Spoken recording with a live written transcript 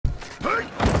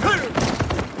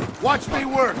Watch me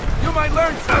work. You might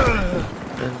learn something.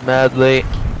 It's mad late.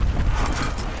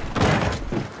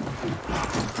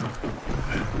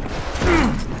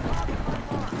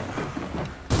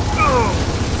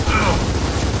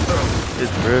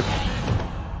 It's ripped.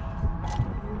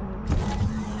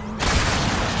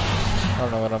 I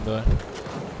don't know what I'm doing.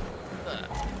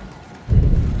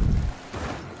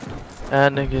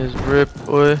 That nigga is ripped,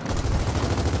 boy.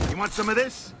 You want some of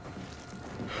this?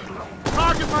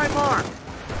 Target my mark.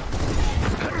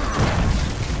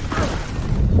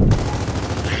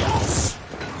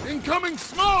 Incoming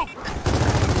smoke.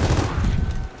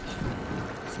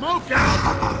 Smoke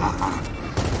out.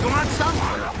 You want some?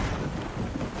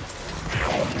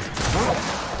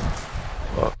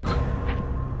 Fuck.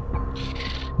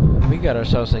 We got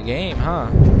ourselves a game, huh?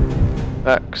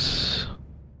 Facts.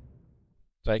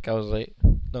 Like I was late.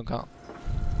 Don't count.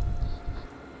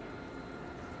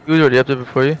 He was already up there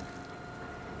before you.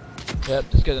 Yep,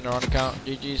 this guy's in the wrong account.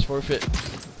 GG's forfeit.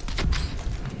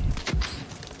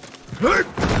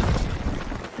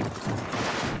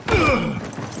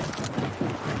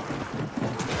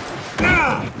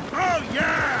 Oh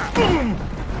yeah!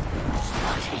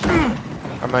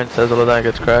 Our mind says all of that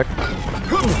gets cracked.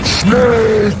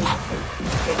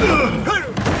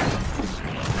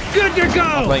 Good to I'm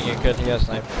go! playing it good. He got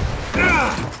sniped.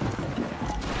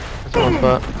 That's one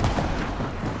spot.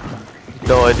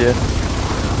 No idea.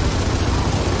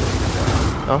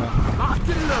 Oh.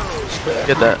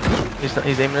 Get that.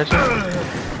 He's aiming at you.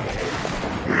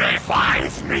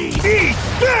 Revive me!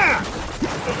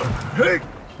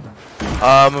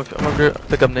 I'm gonna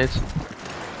pick up nades.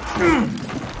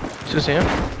 Should see him.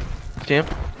 See him.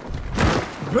 In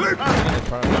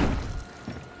front of him.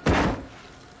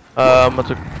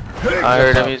 I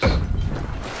heard him.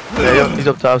 He's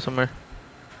up top somewhere.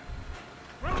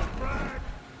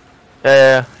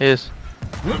 Yeah, he is.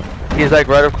 He's like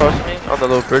right across me on the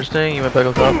little bridge thing. He went back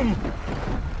up top.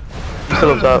 He's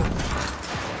still up top.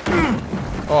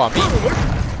 Oh, I'm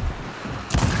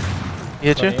He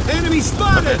hit you? Enemy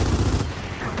spotted!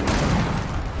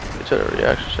 He tried to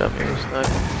reaction shot me with a snipe.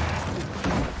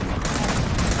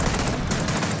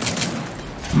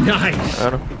 Nice! I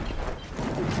don't know.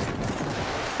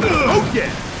 Oh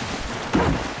yeah!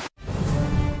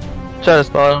 Try to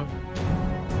spot him.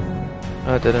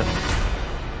 I didn't.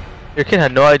 Your kid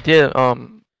had no idea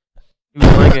he was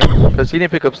flanking because he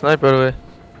didn't pick up snipe right away.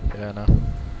 Yeah, I know.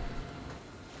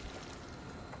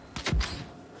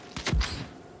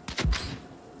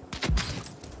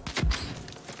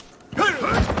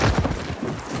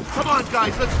 Come on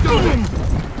guys, let's do this!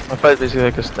 My fight's basically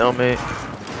like a stalemate.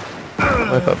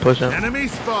 If I push him. Enemy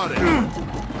spotted!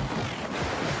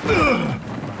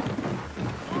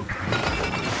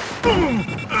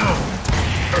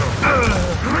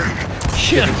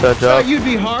 Shit, thought you'd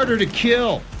be harder to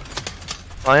kill.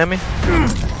 Miami?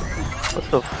 What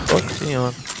the fuck is he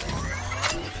on?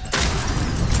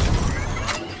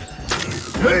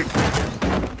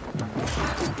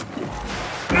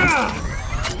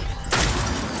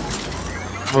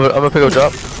 I'm gonna pick up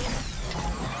drop.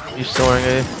 You still wearing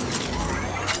a?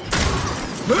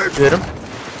 You hit him?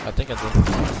 I think I did.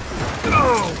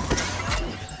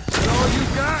 All you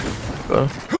got? Go.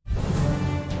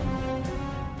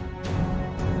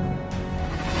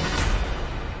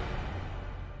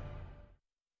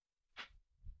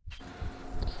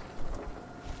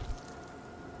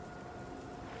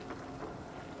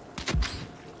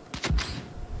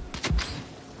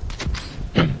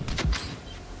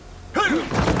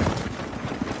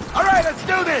 Alright, let's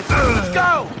do this! Let's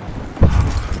go!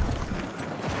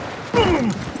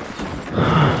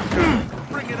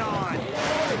 Bring it on!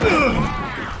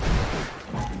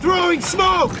 Throwing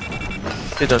smoke!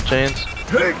 He's on chains.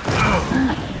 Try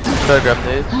to grab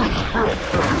nades.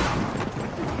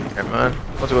 Never mind.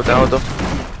 Let's go down with them.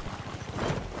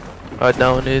 Alright,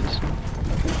 down with nades.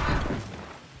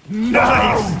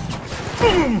 Nice!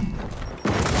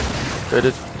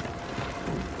 Traded.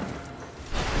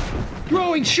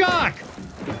 Throwing shock!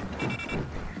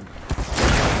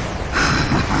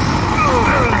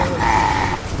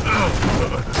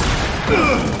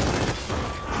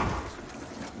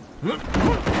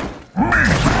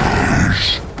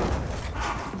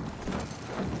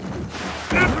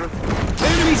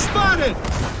 Enemy spotted!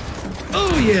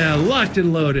 Oh yeah, locked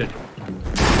and loaded.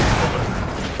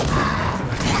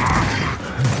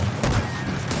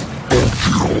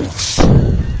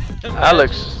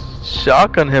 Alex,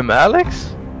 shock on him,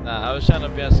 Alex? Nah, I was trying to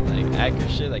be on some like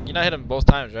accurate shit. Like, you know, I hit him both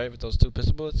times, right? With those 2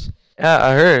 pistol bullets. Yeah,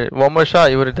 I heard. One more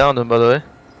shot, you would have downed him, by the way.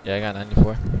 Yeah, I got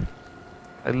 94.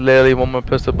 Like, literally one more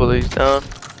pistol bullet, he's down.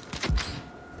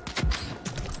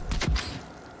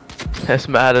 That's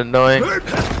mad annoying.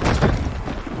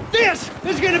 This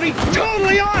is gonna be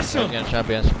totally I'm awesome! gonna try to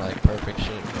be on some like perfect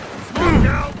shit.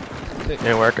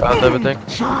 Didn't work out everything.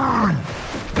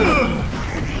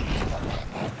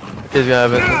 He's gonna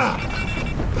have it.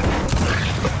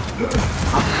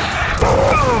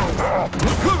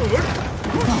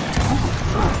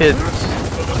 Kids.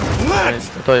 Let's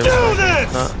I thought you do were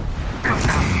this! not.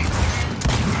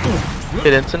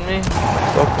 Hit instant me?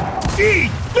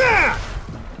 Eat that!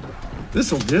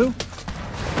 This'll do.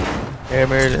 Air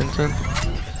mirrored instant.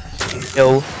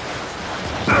 Yo.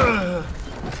 I'm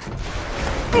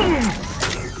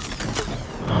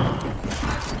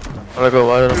gonna go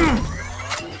wide on him.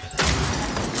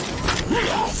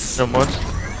 No once.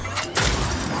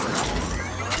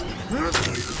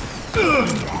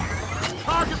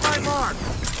 Target my mark!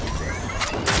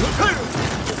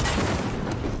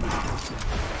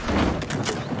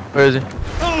 Where is he?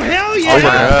 Oh, hell Oh yeah! my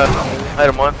god. I hit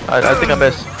him one. I think I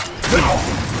missed.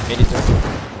 83.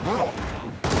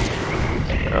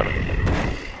 Got him.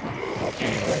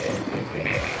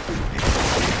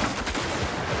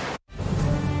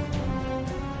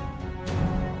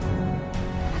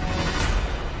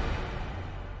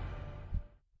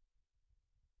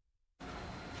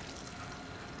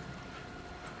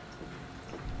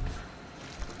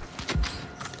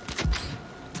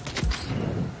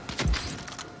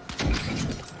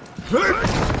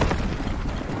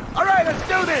 All right, let's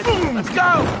do this! Let's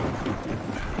go!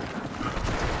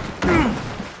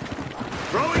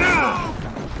 Throwing smoke!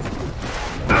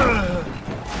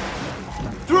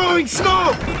 Throwing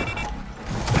smoke!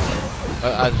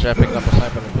 I just tried picking up a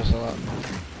sniper and a pistol up.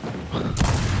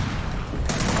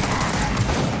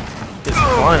 He's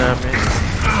flying at me.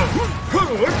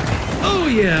 Oh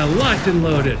yeah, locked and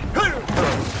loaded.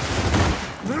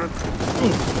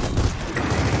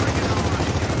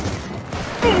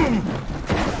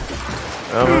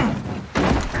 Oh.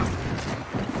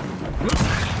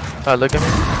 Ah, look at me.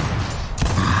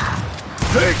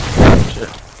 Shit.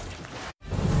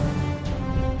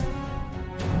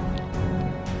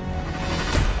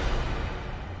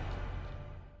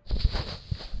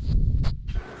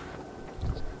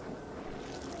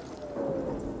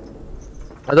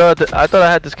 I thought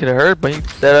I had this kid hurt, but he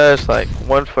dead ass like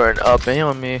went for an up aim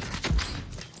on me.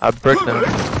 I bricked him.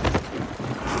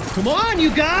 Come on,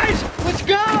 you guys! Let's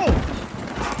go!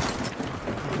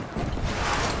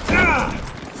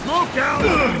 Smoke out!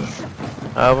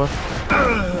 I have one.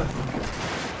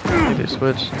 Maybe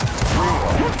switch.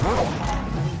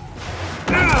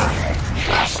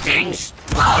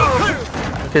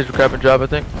 Kid's grabbing job, I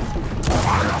think.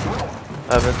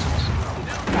 I have instance.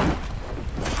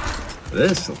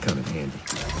 This'll come in handy.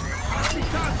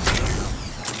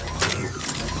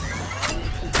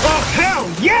 Oh, hell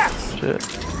yes! Shit.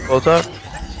 Hold up.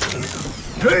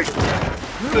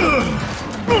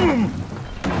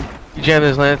 You jammed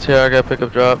his lance here, I gotta pick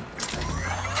up drop.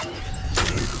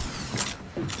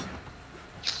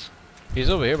 He's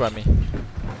over here by me.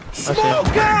 I see him.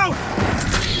 Smoke out!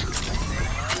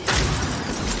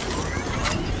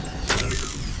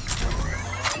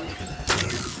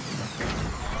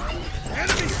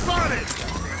 Enemy spotted!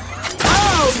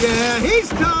 Oh yeah, he's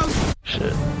toast!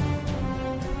 Shit.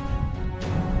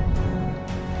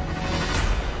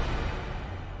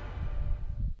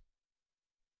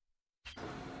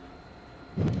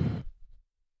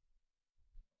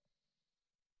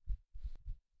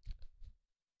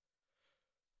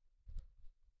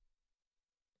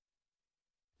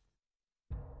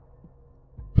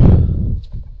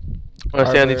 Wanna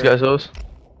stay on these guys' O's?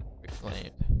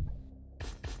 Reclaimed.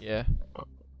 Yeah.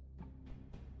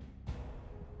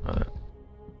 Alright.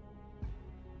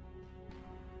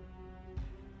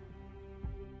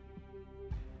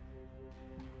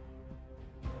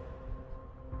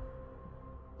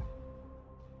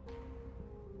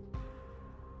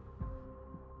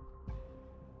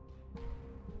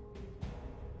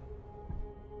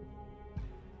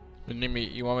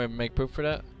 You want me to make proof for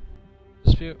that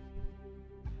dispute?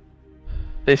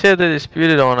 They said they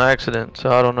disputed on accident,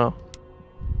 so I don't know.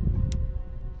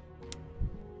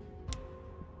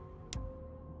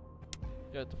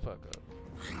 Shut the fuck up.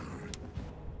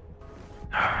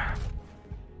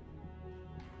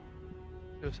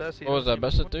 What was that,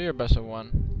 best of 3 or best of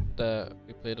 1 that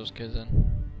we played those kids in?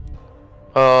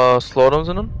 Slowdowns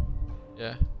in them?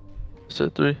 Yeah. Best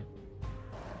of 3.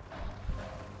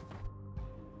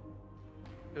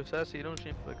 Yo, Sassy, you don't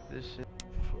seem like this shit.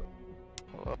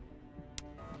 Hold up.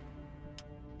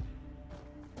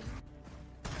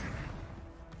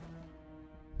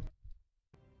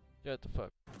 Shut the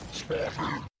fuck.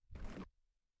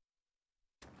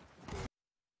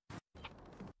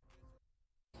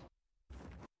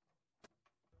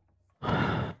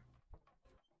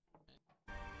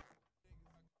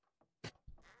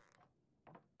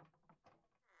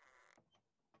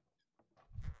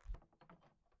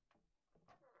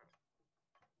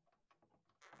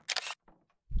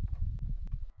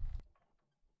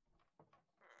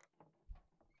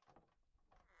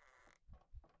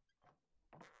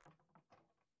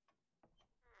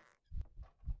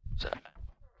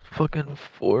 fucking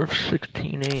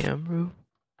 4:16 a.m., bro.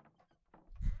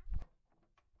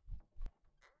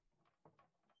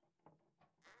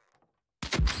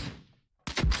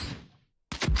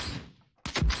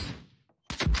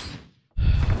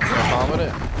 Have fun with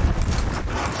it?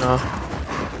 No.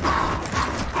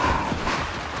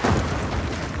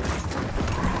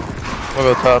 We'll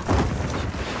go top.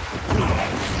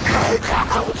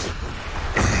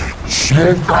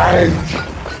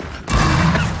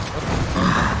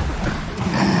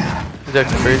 Is that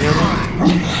crazy on me?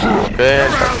 Okay, I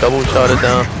got double shotted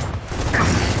down.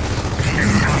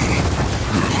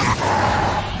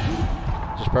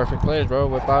 Just perfect plays, bro.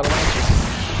 Whip out a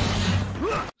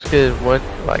launcher. This kid went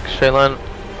like straight line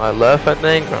my left, I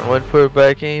think, or went for it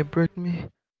back and he bricked me.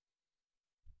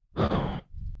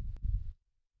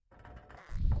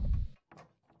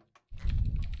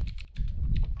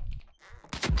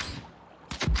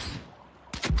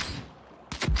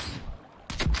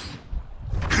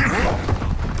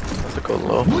 Go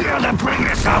low. We gotta bring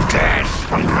this up, Dad.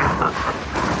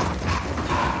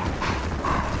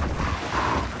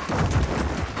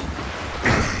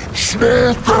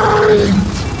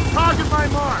 Target my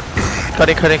mark.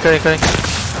 Cutting.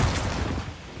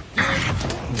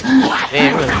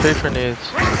 Damn, I'm gonna pay for nades.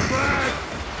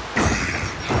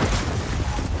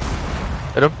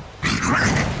 Hit him.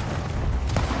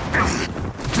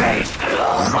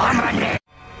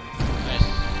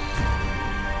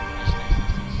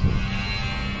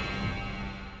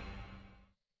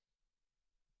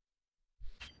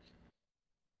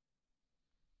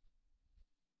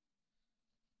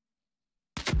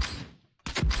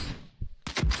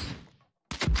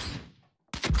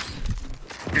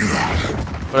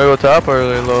 Wanna go top or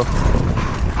really low?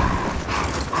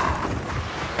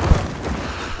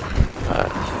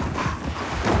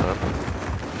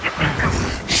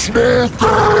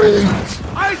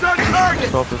 Eyes on target.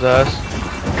 Smoke his ass.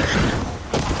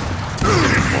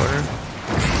 Corner.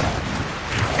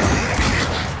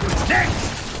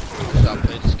 Stop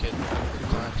playing this kid 2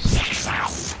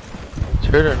 times. It's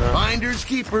hurt or not? Finders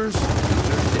keepers.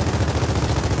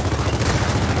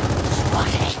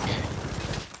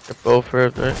 They're both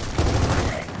hurt, right? I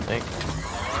think.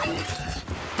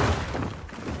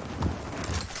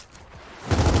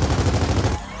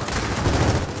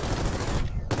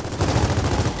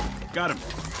 Got him.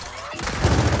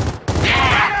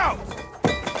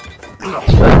 I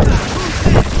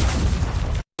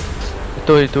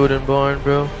thought he threw it in barn,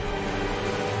 bro.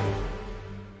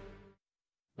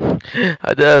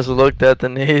 I just looked at the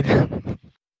nade.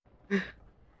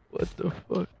 What the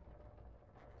fuck?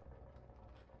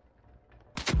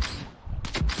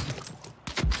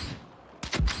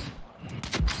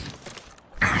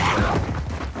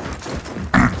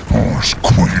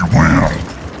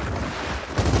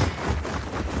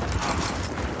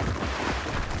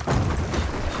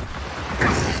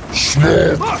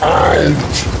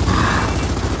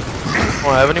 Oh,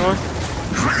 I have anyone?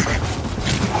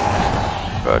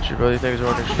 Got you, bro. You think he's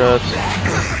running shots?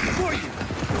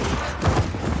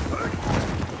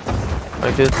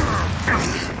 Like it.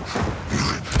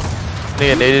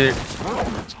 Nigga naded it.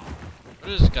 What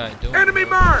is this guy doing? Enemy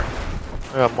mark.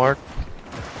 I got Mark.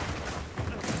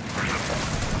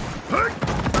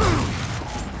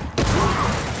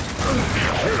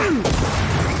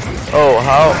 Oh,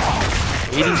 how?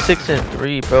 86 and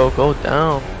 3, bro. Go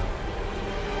down.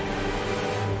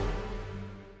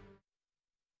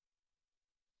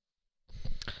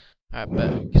 Alright,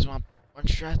 bet. Gives one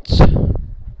shots.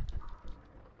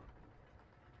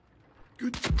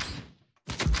 Good.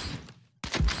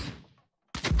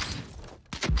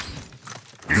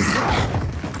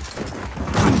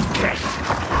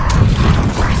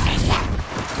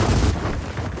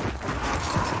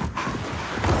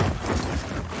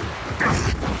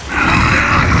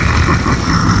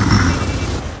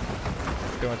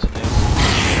 Going to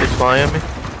nades. He's flying at me.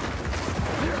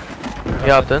 He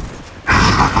hopped in.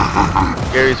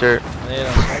 Gary's hurt. Nade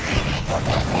on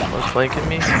smoke. One's flanking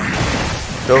me.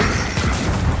 Go.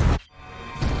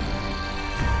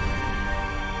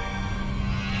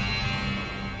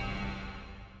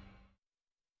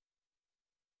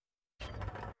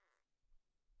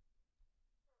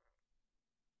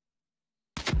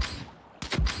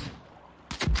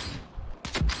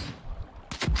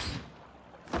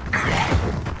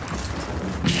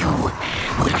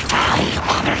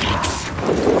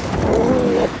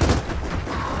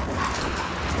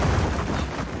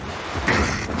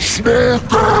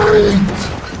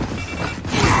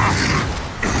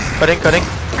 Cutting.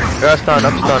 You're stunned,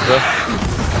 I'm stunned, bro.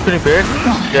 Shooting beard?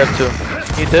 You have to.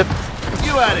 He dip.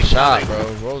 You had a Shot,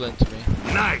 bro. Rolled into me.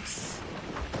 Nice.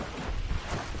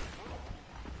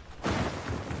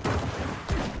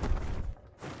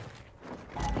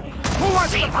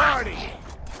 wants the party?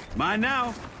 Mine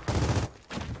now.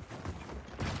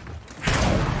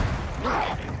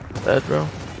 Dead, bro.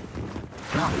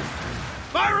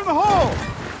 Fire in the hole!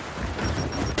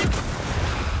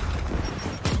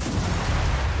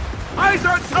 Eyes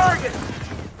on target!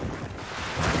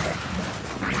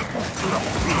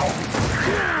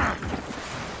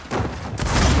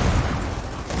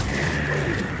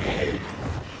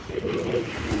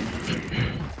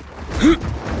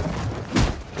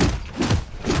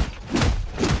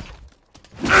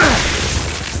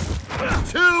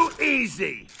 Too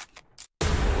easy!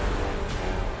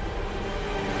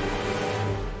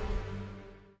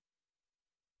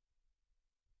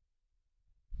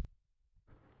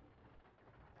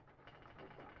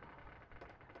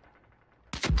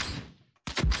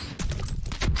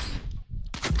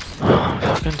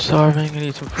 Fucking starving, I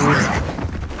need some food.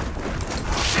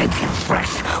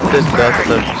 This guy's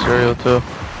the cereal too.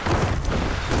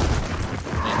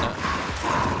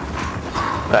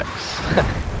 Facts.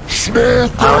 I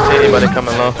don't see anybody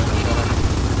coming low.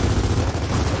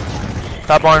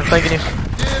 Top orange, thanking you.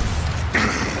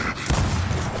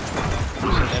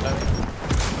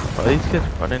 Oh, these kids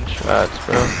running shots,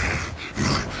 bro.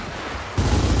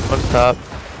 One's top.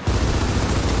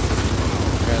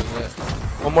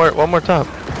 One more top.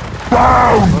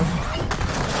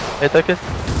 Hit that kid.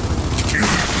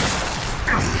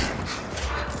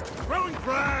 Throwing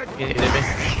frag! He hit me.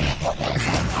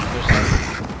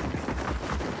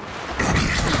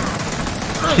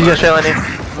 He's got shell on him.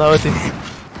 No, it's him.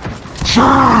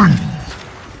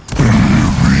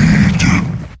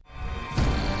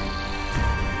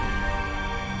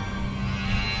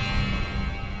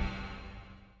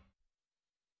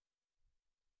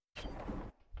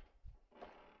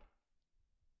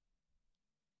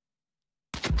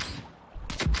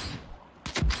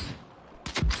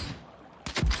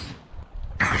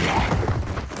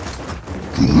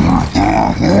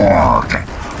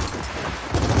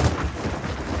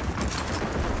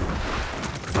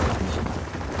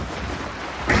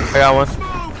 I got one.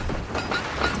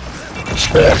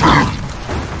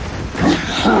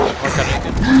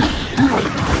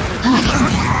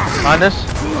 On this?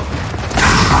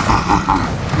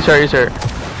 He's hurt.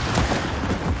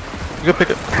 You can pick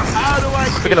it.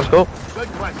 Pick it up, go. Good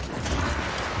question.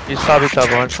 He's probably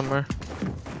top one somewhere.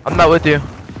 I'm not with you.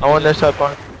 I want this top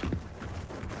one.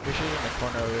 You're shooting in the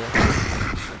corner over here.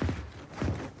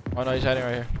 Oh no, he's hiding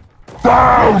right here.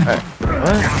 Alright.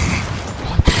 What?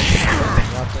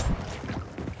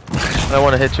 I don't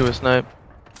want to hit you with snipe.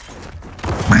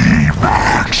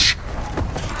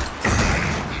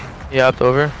 He hopped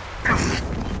over.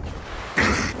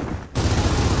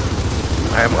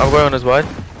 I'm going on his wide.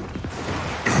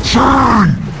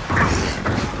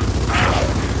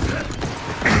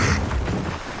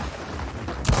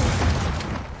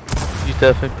 He's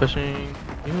definitely pushing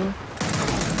you.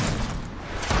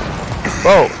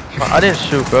 Whoa! I didn't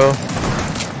shoot, bro.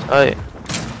 I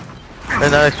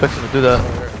did not expect him to do that.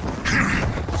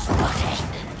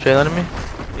 Straight under me?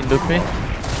 He nuked me?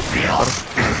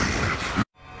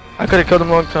 I could have killed him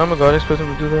a long time ago. I didn't expect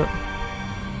him to do that.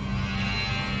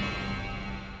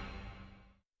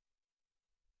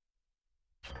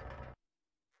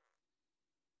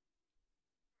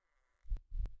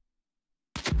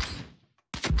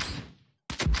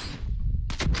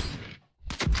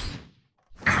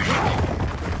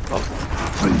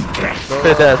 Look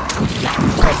at that.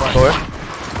 Lower.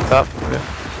 Top. Okay.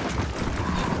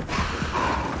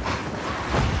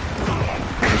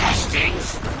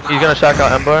 He's gonna shock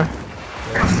out Embar.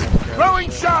 Throwing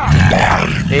shot!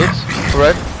 Needs.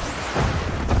 Red.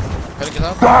 Gotta get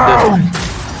up.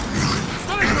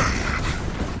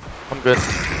 I'm good.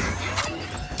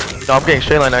 No, I'm getting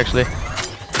straight line actually.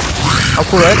 I'm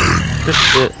cool, right? Good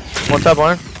shit. One top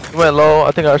on. He went low.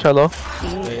 I think I shot low.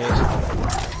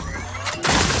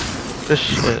 Good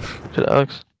shit. Good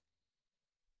Alex.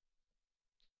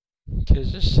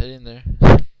 Kid's just sitting there.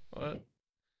 What?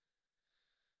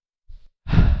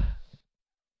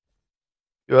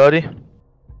 You outie?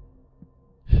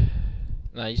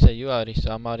 Nah, you said you outie,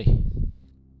 so I'm outie.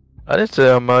 I didn't say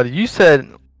I'm outie. You said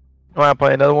I want to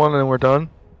play another one and we're done.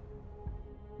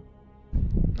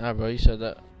 Nah, bro, you said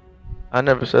that. I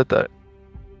never said that.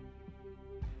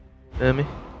 You hear me?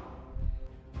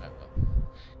 Alright, bro.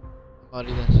 I'm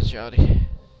outie then, since you're outie.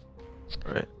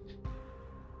 Alright.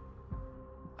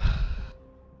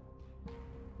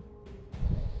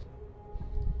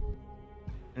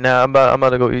 Nah, I'm about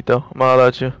to go eat though. I'm all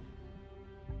out you.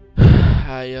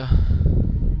 Hi,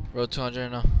 road 200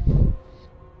 now.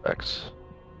 X.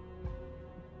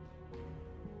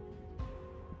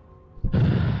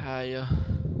 Hi,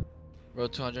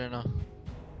 road 200 now.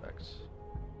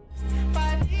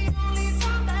 But the only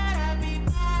time that